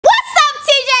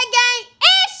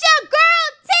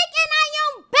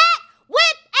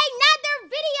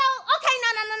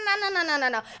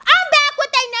I'm back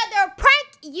with another prank,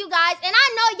 you guys. And I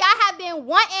know y'all have been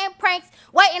wanting pranks,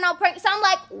 waiting on pranks. So I'm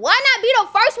like, why not be the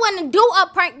first one to do a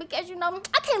prank? Because, you know,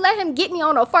 I can't let him get me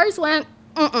on the first one.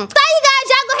 So, you guys,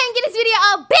 y'all go ahead and give this video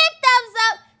a big thumbs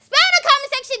up. Spam in the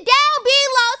comment section down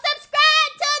below.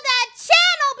 Subscribe to the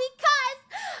channel because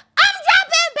I'm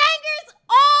dropping bangers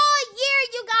all year,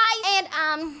 you guys. And,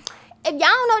 if y'all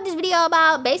don't know what this video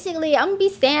about, basically, I'm gonna be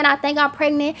saying I think I'm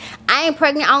pregnant. I ain't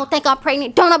pregnant. I don't think I'm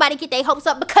pregnant. Don't nobody get their hopes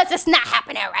up because it's not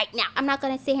happening right now. I'm not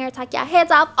gonna sit here and talk y'all heads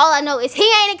off. All I know is he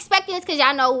ain't expecting this because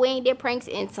y'all know we ain't did pranks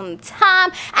in some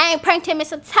time. I ain't pranked him in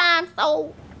some time,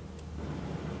 so...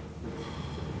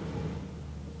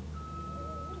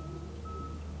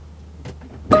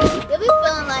 Really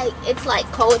feeling like it's like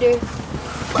colder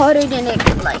than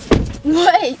it, like,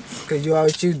 what? Cause you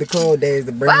always choose the cold days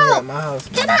to bring me out my house.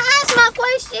 Can I ask my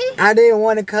question? I didn't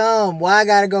want to come. Why I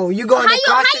gotta go? You going across the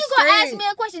street? How you gonna ask me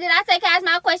a question? Did I say can I ask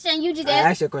my question? You just asked.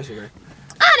 Ask your question, bro.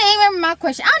 I didn't remember my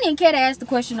question. I don't even care to ask the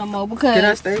question no more because. Can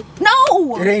I stay?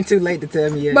 No. It ain't too late to tell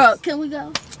me yes. Bro, can we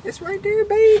go? It's right there,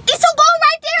 babe. It's so go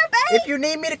right there, babe. If you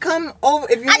need me to come over,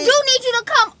 I do need you to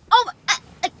come over.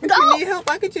 If you need help,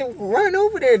 I could just run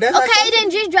over there. That's okay, then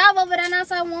just drive over there and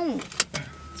I won't.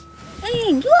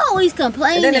 Dang, you always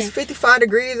complaining. And then it's 55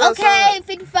 degrees outside. Okay,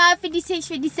 55, 56,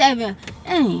 57.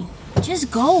 Dang,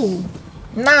 just go.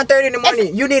 9:30 in the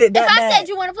morning. You need it that bad. If I said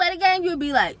you want to play the game, you'd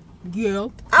be like, yeah.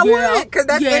 I would, because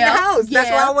that's in the house. That's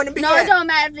why I wouldn't be No, it don't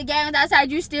matter if the game is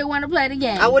outside. You still want to play the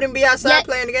game. I wouldn't be outside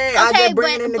playing the game. I'd just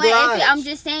bring it in the garage. I'm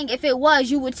just saying, if it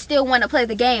was, you would still want to play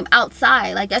the game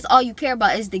outside. Like, that's all you care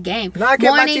about is the game. No, I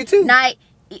care about you too. Night,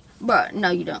 bro,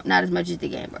 no, you don't. Not as much as the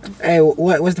game, bro. Hey,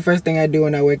 what's the first thing I do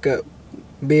when I wake up?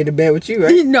 Be in the bed with you,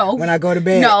 right? No. When I go to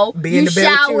bed, no. Be in the bed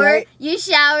with you, right? You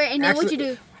shower, and then what you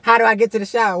do? How do I get to the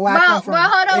shower? Where I come from? Bro,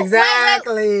 hold on.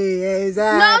 Exactly.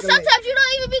 No, sometimes you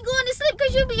don't even be going to sleep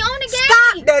because you be on the game.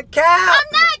 Stop the cap. I'm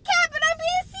not capping. I'm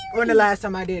being serious. When the last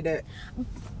time I did that?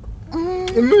 No,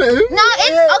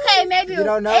 it's okay. Maybe you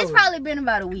don't know. It's probably been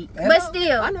about a week, but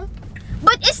still. I know.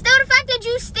 But it's still the fact that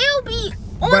you still be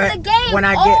on the game. When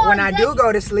I do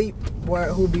go to sleep,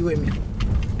 who be with me?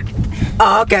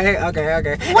 Oh, okay. And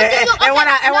when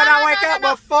I wake up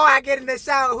before I get in the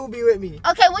shower, who be with me?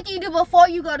 Okay, what do you do before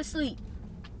you go to sleep?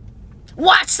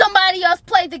 Watch somebody else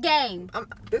play the game.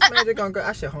 This man's gonna go.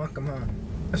 I should honk him, huh?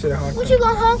 I should have honked him. What you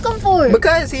gonna honk him for?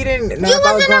 Because he didn't. You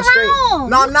wasn't around. Straight.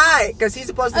 No, I'm not. Because he's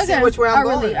supposed to see which way I'm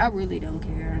going. I really don't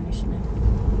care, honestly.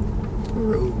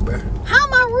 Rude, bro. How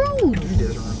am I rude? You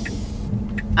just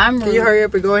rude. I'm rude. Can you hurry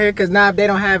up and go ahead? Because now if they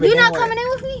don't have it, you're not coming in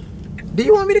with me? Do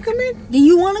you want me to come in? Do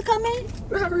you want to come in?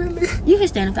 Not really. You can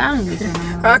stand up. I don't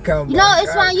even I come. No,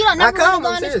 it's fine. You don't never want to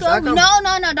go in the store.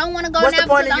 No, don't want to go. What's the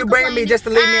point of you bringing me just to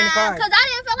leave me in the car? Because I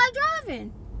didn't feel like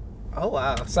driving. Oh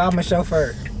wow, so I'm a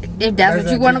chauffeur. If that's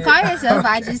what you want to call yourself,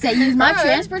 I just say use my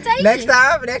transportation. Next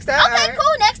time. Okay,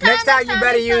 cool. Next time you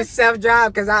better use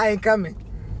self-drive because I ain't coming.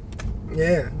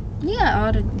 Yeah. Yeah,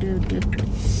 all the.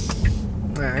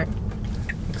 All right.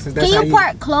 Can you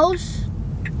park close?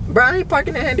 Bro, I ain't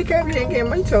parking the handicap. You ain't getting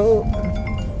my toll.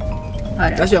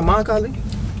 That's your mom calling you?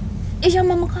 Is your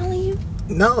mama calling you?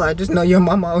 No, I just know your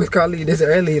mama always calling you this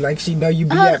early. Like she know you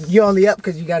be up. You only up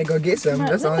because you gotta go get something.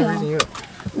 That's the only reason you up.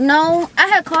 No, I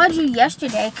had called you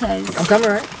yesterday because... I'm coming,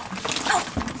 right? Oh.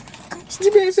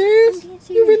 You being serious?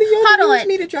 You really use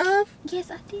me to drive?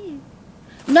 Yes, I did.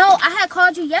 No, I had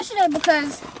called you yesterday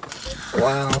because...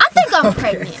 Wow. I think I'm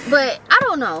pregnant, but I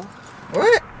don't know.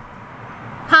 What?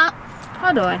 Huh?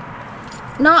 Hold on.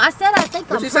 No, I said I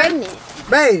think I'm pregnant.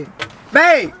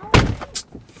 Babe.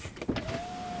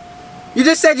 You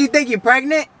just said you think you're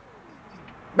pregnant?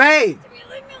 Babe.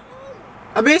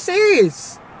 I'm being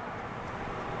serious.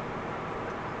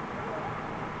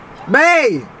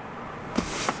 Babe.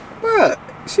 Bruh,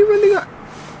 she really got...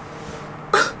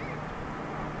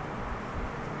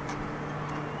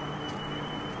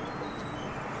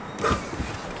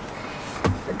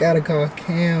 I gotta call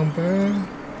Cam, bro.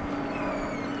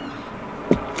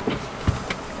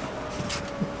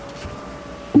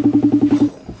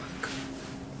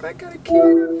 I gotta kill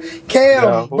her.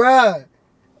 Cam, bruh.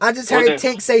 I just heard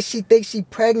Tink say she thinks she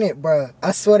pregnant, bruh.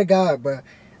 I swear to God, bruh.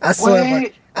 I swear,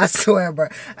 bruh. I swear, bro.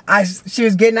 She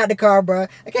was getting out the car, bro.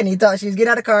 I can't even talk. She was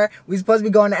getting out the car. We supposed to be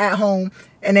going to at home,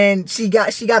 and then she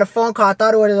got a phone call. I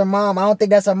thought it was her mom. I don't think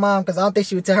that's her mom because I don't think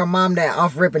she would tell her mom that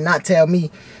off rip and not tell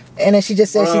me. And then she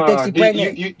just said she thinks she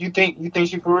pregnant. You think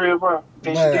she for real, bro?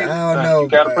 Bro, I don't know. You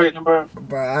got her pregnant, bro?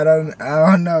 Bro, I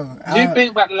don't know. Do you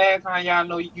think about the last time y'all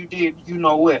know you did? You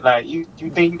know what? Like you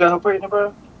think you got her pregnant,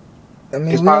 bro? I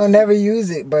mean, we don't never use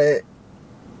it, but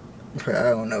Bro, I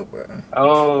don't know, bro.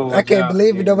 Oh, I can't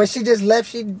believe it though. But she just left.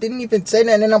 She didn't even say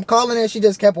nothing. And I'm calling her. She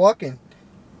just kept walking.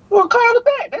 Well, call her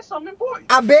back. That's something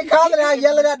important. I've been calling her,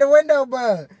 yelling out the window,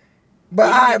 bro. But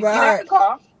alright, bro.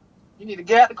 Alright. You need to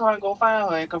get out the car and go find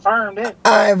her and confirm that.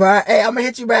 Alright, bro. Hey, I'm gonna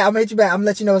hit you back. I'm gonna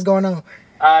let you know what's going on.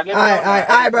 Alright, bro.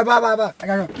 Bye. I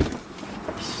gotta go.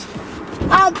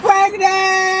 I'm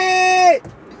pregnant!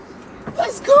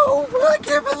 Let's go, bro. I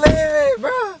can't believe it,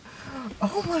 bro.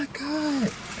 Oh my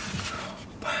god.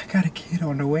 Bro, I got a kid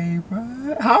on the way,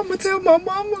 bro. How I'm gonna tell my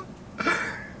mama?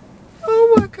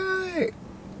 Oh my god.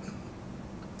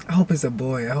 I hope it's a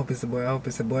boy. I hope it's a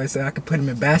boy. So I can put him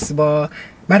in basketball.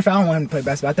 Matter of fact, I don't want him to play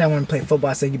basketball. I think I want him to play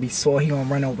football so he can be swole. He gonna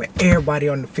run over everybody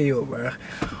on the field, bro.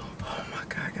 Oh my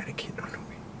god, I got a kid on the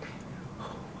way.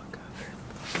 Oh my god.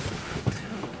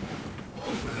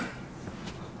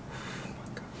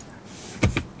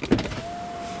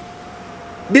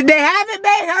 Did they have it,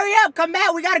 babe? Hurry up. Come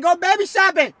back. We got to go baby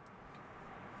shopping.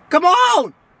 Come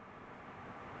on.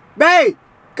 Babe,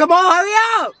 come on. Hurry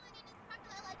up.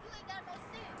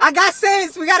 I got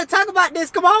sense. We got to talk about this.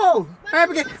 Come on.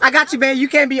 I got you, babe. You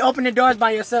can't be opening doors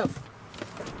by yourself.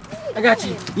 I got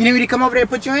you. You need me to come over there and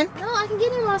put you in? No, I can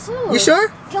get in myself. You sure?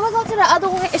 Can we go to the other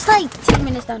one? It's like 10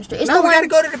 minutes down the street. No, we got to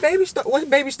go to the baby store. What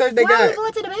baby stores they got? Why are we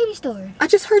going to the baby store? I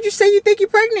just heard you say you think you're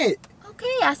pregnant.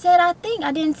 Okay, I said I think.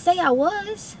 I didn't say I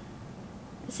was.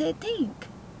 I said think.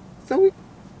 So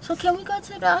can we go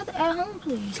to the other at home,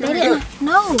 please? Can we go?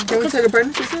 No. Can we take a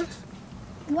pregnancy test?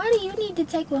 Why do you need to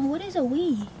take one? What is a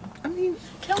we? I mean,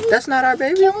 that's not our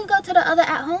baby. Can we go to the other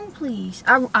at home, please?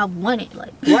 I want it.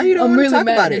 Like, why you don't want to talk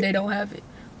about it? They don't have it.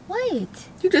 What?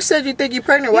 You just said you think you're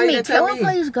pregnant. Why you didn't tell me? Can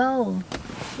we please go?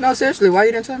 No, seriously. Why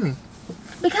you didn't tell me?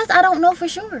 Because I don't know for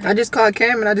sure. I just called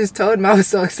Cam and I just told him I was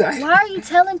so excited. Why are you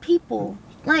telling people?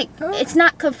 Like, it's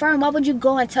not confirmed. Why would you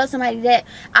go and tell somebody that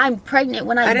I'm pregnant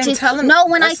when I didn't tell him? No,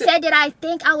 when I said that I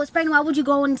think I was pregnant, why would you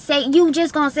go and say, you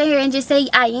just gonna sit here and just say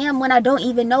I am when I don't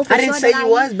even know for sure? I didn't say you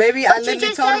was, baby. I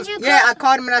literally told him. Yeah, I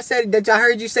called him and I said that I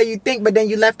heard you say you think, but then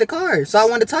you left the car. So I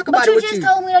wanted to talk about it with you. But you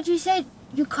just told me that you said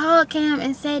you called Cam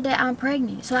and said that I'm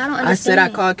pregnant. So I don't understand. I said I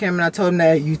called Cam and I told him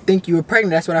that you think you were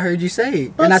pregnant. That's what I heard you say.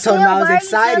 But and I told him I was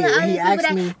excited. And he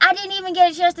asked me. I didn't even get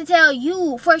a chance to tell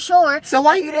you for sure. So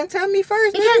why you didn't tell me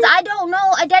first? Because I don't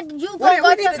know that you go to go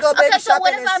baby shopping. So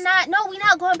what if I'm not? No, we're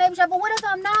not going baby shopping. But what if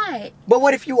I'm not? But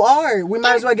what if you are? We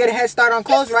might as well get a head start on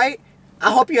clothes, right? I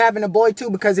hope you're having a boy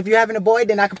too, because if you're having a boy,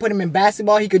 then I can put him in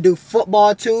basketball. He could do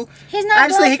football too. He's not.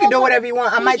 Honestly, he can do whatever he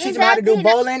wants. I might teach him how to do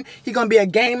bowling. He's gonna be a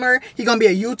gamer. He's gonna be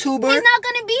a YouTuber. He's not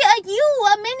gonna be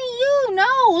a mini you.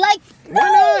 No, like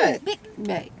why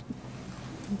not?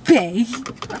 Babe.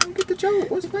 I don't get the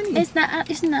joke. What's funny? It's not.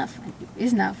 It's not funny.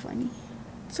 It's not funny.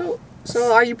 So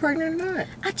are you pregnant or not?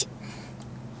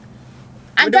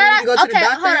 I got. Okay,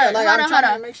 hold on.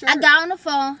 I got on the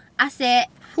phone. I said.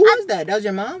 Who was that? That was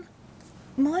your mom?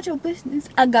 Mind your business.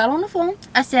 I got on the phone.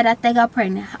 I said I think I'm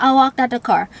pregnant. I walked out the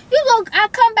car. I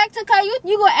come back to the car.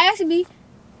 You gonna ask me?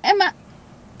 Am I?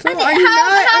 So how am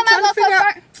I gonna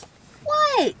confirm?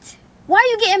 What? Why are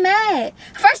you getting mad?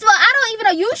 First of all, I don't even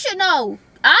know. You should know.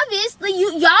 Obviously,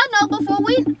 y'all know before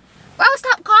we. Bro,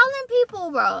 stop calling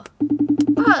people, bro.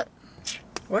 Bro.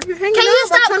 Why are you hanging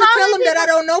up? I'm trying to tell them that I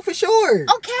don't know for sure.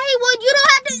 Okay, well, you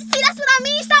don't have to. See, that's what I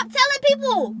mean. Stop telling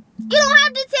people. You don't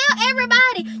have to tell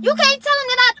everybody. You can't tell them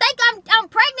that I think I'm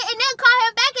pregnant and then call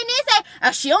him back and then say,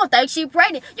 she don't think she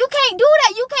pregnant. You can't do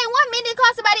that. You can't 1 minute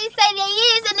call somebody and say they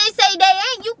is and then say they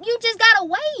ain't. You just gotta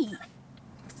wait.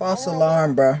 False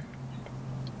alarm, bro.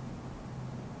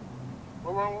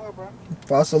 What wrong with her, bro?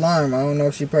 False alarm. I don't know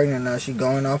if she pregnant or not. She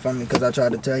going off on me because I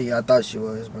tried to tell you. I thought she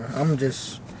was, bro. I'm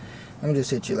just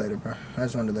hit you later, bro. I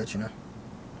just wanted to let you know.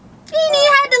 You didn't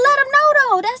even have to let him know,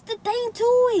 though. That's the thing to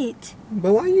it.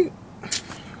 But why you...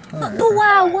 Right, but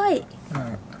why what?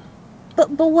 Right. But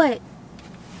what?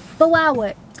 But why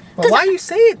what? But why you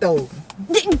say it, though?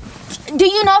 Do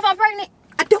you know if I'm pregnant?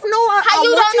 I don't know. How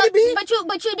you don't know? To be.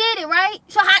 But you did it, right?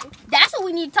 So that's what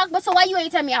we need to talk about. So why you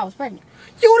ain't tell me I was pregnant?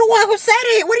 You were the one who said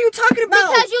it. What are you talking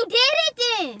about? Because you did it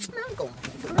then.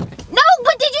 No,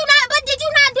 but did you not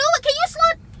do it? Can you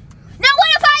slow... Now what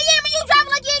if I am and you driving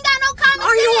like you ain't got no common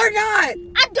sense? Are you or not?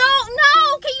 I don't know.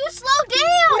 Can you slow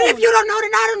down? What if you don't know,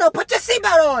 then I don't know. Put your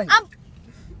seatbelt on.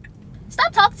 Stop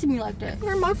talking to me like that.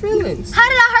 Hurt my feelings. How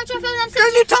did I hurt your feelings?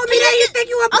 Because you told me that you think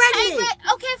you were pregnant.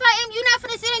 Okay, if I am, you're not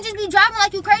finna sit and just be driving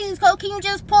like you crazy. So can you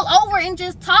just pull over and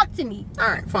just talk to me? All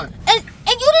right, fine. And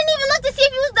you didn't even look to see if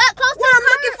you was that close to the car. What I'm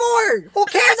looking for? Who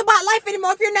cares about life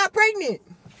anymore if you're not pregnant?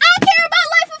 I care about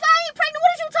life if I ain't pregnant. What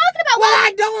are you talking about? Well,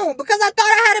 I don't, because I thought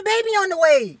I had a baby on the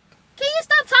way. Can you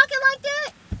stop talking like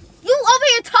that? You over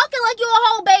here talking like you a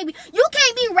whole baby.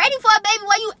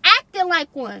 like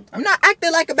one. I'm not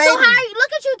acting like a baby. So how are you?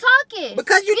 Look at you talking.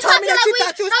 Because you told me that you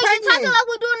thought you was pregnant. You're talking like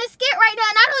we're doing a skit right now,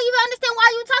 and I don't even understand why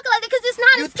you talking like that, because it's not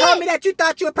a skit. You told me that you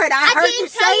thought you were pregnant. I heard you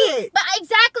say it. But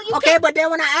exactly. Okay, but then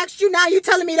when I asked you now, you're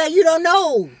telling me that you don't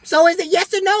know. So is it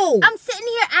yes or no? I'm sitting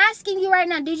here asking you right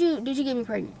now, did you get me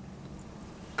pregnant?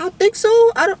 I think so.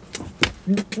 I don't.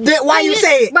 Why you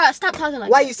say it? Bro, stop talking like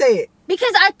that. Why you say it?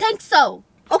 Because I think so.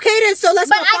 Okay then, so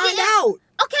let's go find out.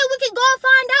 Okay, we can go and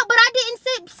find out, but I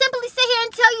didn't simply sit here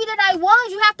and tell you that I was.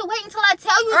 You have to wait until I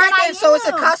tell you that I am. So it's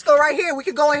a Costco right here. We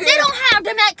can go in here. They don't have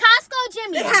them at Costco,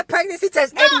 Jimmie. They have pregnancy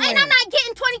tests No, anywhere. and I'm not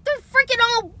getting 23 freaking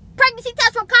on pregnancy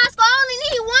tests from Costco. I only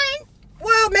need one.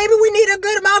 Well, maybe we need a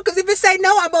good amount, because if it say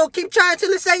no, I'm going to keep trying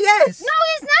till it say yes. No,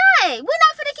 it's not. We're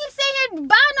not finna keep sitting here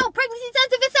buying no pregnancy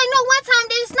tests. If it say no one time,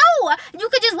 then it's no. You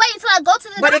could just wait until I go to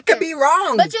the doctor. But it could be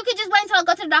wrong. But you could just wait until I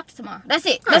go to the doctor tomorrow. That's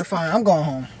it. That's fine. I'm going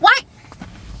home. What?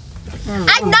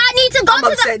 I not need to go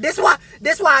to the...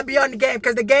 This why I be on the game,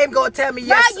 because the game going to tell me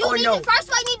yes or no. First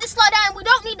of all, you need to slow down. We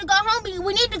don't need to go home.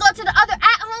 We need to go to the other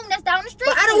at-home that's down the street.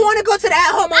 But I don't want to go to the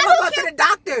at-home. I want to go to the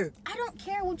doctor. I don't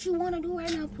care what you want to do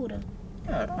right now, Puda.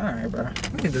 All right, bro.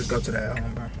 We can just go to the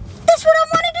at-home, bro. That's what I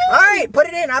want to do. All right, put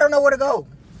it in. I don't know where to go.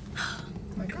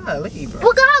 My golly, bro.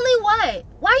 Well, golly, what?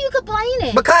 Why are you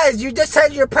complaining? Because you just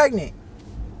said you're pregnant.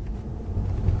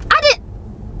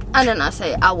 I did not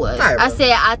say I was. Right, I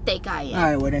said I think I am. All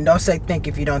right, well then don't say think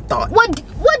if you don't thought. What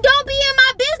don't be in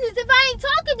my business if I ain't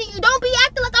talking to you. Don't be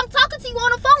acting like I'm talking to you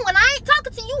on the phone when I ain't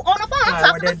talking to you on the phone. I'm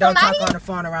talking to somebody. Don't talk on the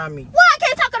phone around me. Why I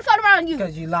can't talk on the phone around you?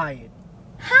 Because you lying.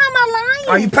 How am I lying?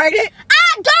 Are you pregnant? I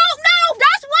don't know.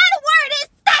 That's why the word is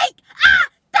think. I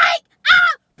think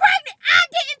I'm pregnant. I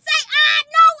didn't say I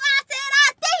know. I said I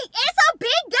think. It's a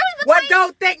big difference between... What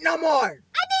don't think no more?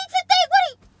 I need to think.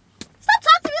 Stop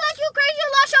talking to me like you crazy. You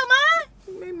lost your mind.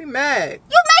 You made me mad.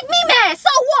 You make me mad.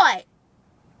 So what?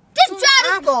 Just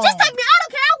drive. Just take me. I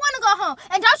don't care. I want to go home.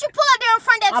 And don't you pull up there in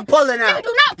front of that. I'm pulling out. You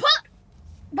do not pull.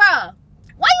 Bruh.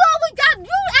 Why you always got...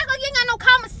 You act like you ain't got no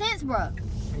common sense, bruh.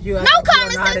 No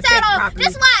common sense at all.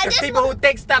 That's why. People who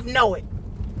think stuff know it.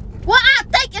 Well, I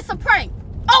think it's a prank.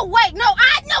 Oh wait, no,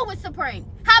 I know it's a prank.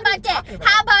 How about that?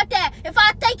 How about that? If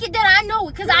I think it, then I know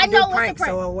it, because I know it's a prank.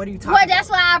 So what are you talking about? Well, that's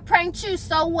why I pranked you.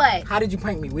 So what? How did you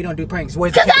prank me? We don't do pranks.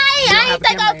 Because I ain't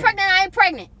think I was pregnant. I ain't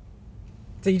pregnant.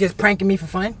 So you just pranking me for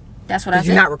fun? That's what I said.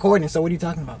 You're not recording. So what are you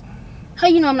talking about? How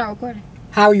you know I'm not recording?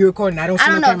 How are you recording? I don't see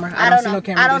no camera. I don't see no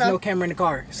camera. There's no camera in the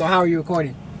car. So how are you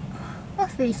recording? My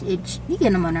face itch. You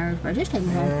getting on my nerves, bro. Just take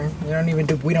me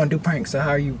home. We don't do pranks. So how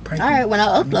are you pranking? All right, when I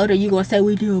upload it, you gonna say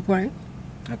we do a prank?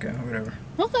 Okay, whatever.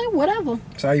 Okay, whatever.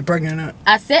 So are you pregnant or not?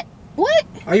 I said what?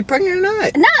 Are you pregnant or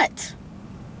not? Not.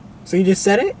 So you just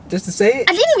said it, just to say it?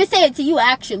 I didn't even say it to you.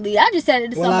 Actually, I just said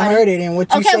it to somebody. Well, I heard it, and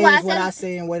what you say is what I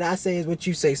say, and what I say is what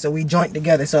you say. So we joined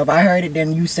together. So if I heard it,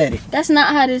 then you said it. That's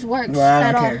not how this works. Well,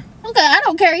 I don't care. Okay, I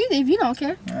don't care either if you don't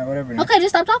care. All right, whatever. Then. Okay, just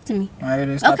stop talking to me. All right,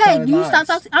 just stop okay, you stop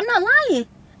talking. I'm not lying.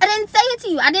 I didn't say it to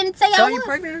you. I didn't say I was. So are you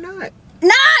pregnant or not?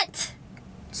 Not.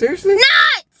 Seriously?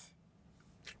 Not.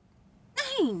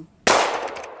 Dang.